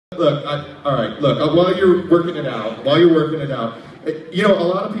all right, look, while you're working it out, you know, a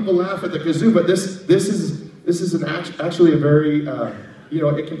lot of people laugh at the kazoo, but this is actually a very, you know,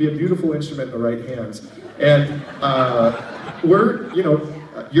 it can be a beautiful instrument in the right hands. And you know,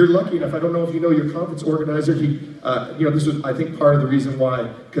 you're lucky enough, I don't know if you know your conference organizer, you know, this was, I think, part of the reason why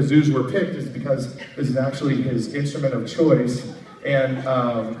kazoos were picked is because this is actually his instrument of choice. And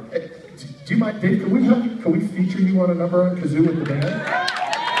do you mind, Dave, can we feature you on a number on kazoo with the band?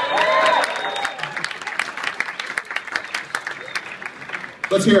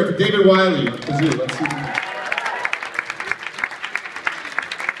 Let's hear it for David Wiley on kazoo. Let's see.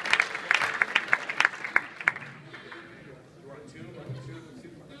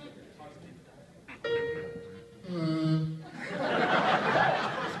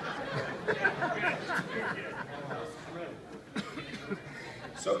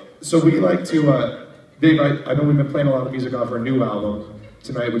 So we like to, Dave, I know we've been playing a lot of music off our new album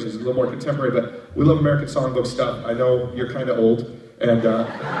tonight, which is a little more contemporary, but we love American Songbook stuff. I know you're kind of old, and well,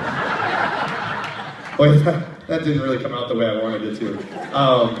 that didn't really come out the way I wanted it to. Me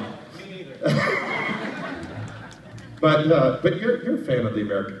neither. But you're a fan of the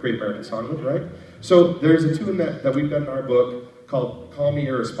Great American Songbook, right? So there's a tune that we've done in our book called "Call Me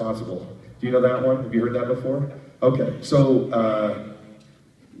Irresponsible." Do you know that one? Have you heard that before? Okay, so.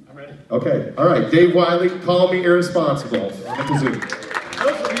 Okay, all right, Dave Wiley, "Call Me Irresponsible" on the kazoo.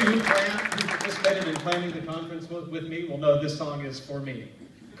 Those of you who participated in planning the conference with me will know this song is for me.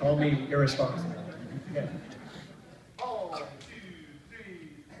 "Call Me Irresponsible." Yeah. 1, 2, 3.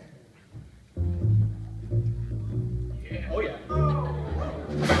 Yeah. Oh yeah.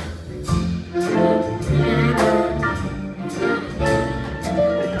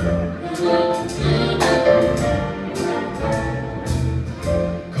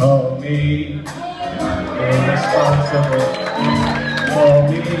 Call me irresponsible, call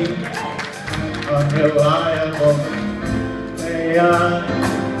me unreliable, say I'm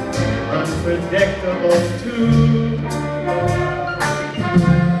unpredictable too.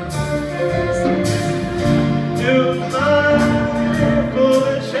 Do my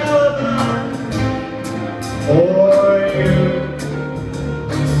foolish alibi for you.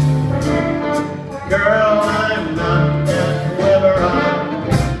 Girl, I'm not that clever,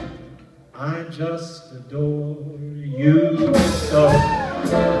 I just adore you, so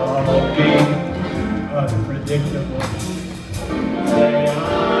call me unpredictable. Say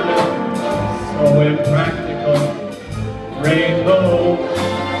I'm so impractical, rainbow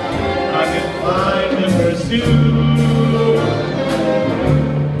I can find and pursue.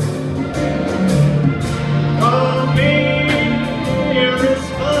 Call me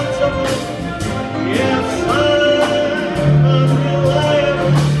irresponsible, yes I'm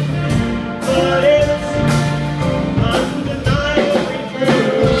unreliable, but it's undeniably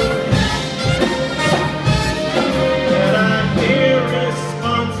true that I'm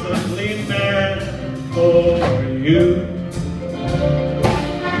irresponsibly mad for you.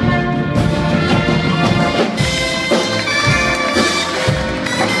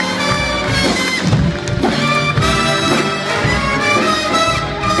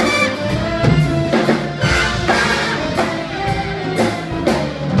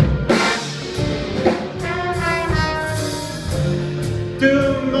 Do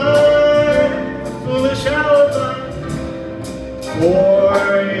my foolish alibi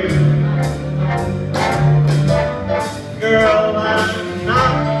for you. Girl, I'm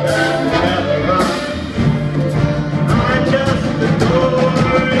not that clever, I just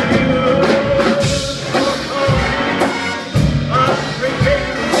adore you.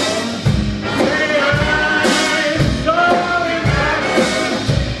 Unpredictable, say I'm so impactful,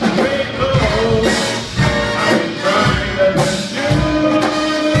 rainbow I'm trying to pursue.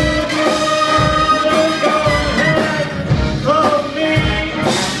 Call me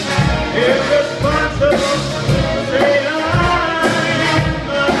irresponsible, say I'm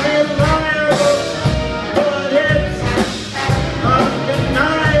unreliable, but it's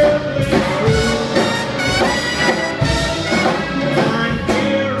undeniably true. I'm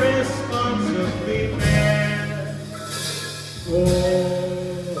irresponsibly mad for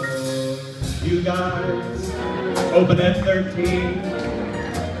you guys. OpenEd 13.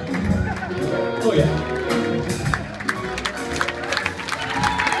 Oh yeah.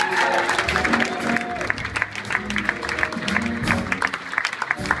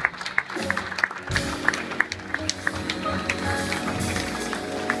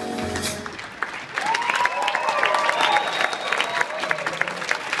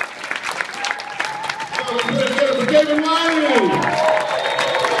 David Wiley!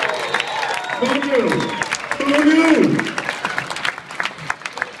 Who knew? Who knew?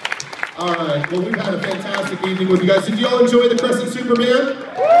 All right, well, we've had a fantastic evening with you guys. Did you all enjoy the Crescent Super Band?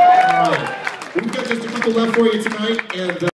 All right. We've got just a couple left for you tonight, and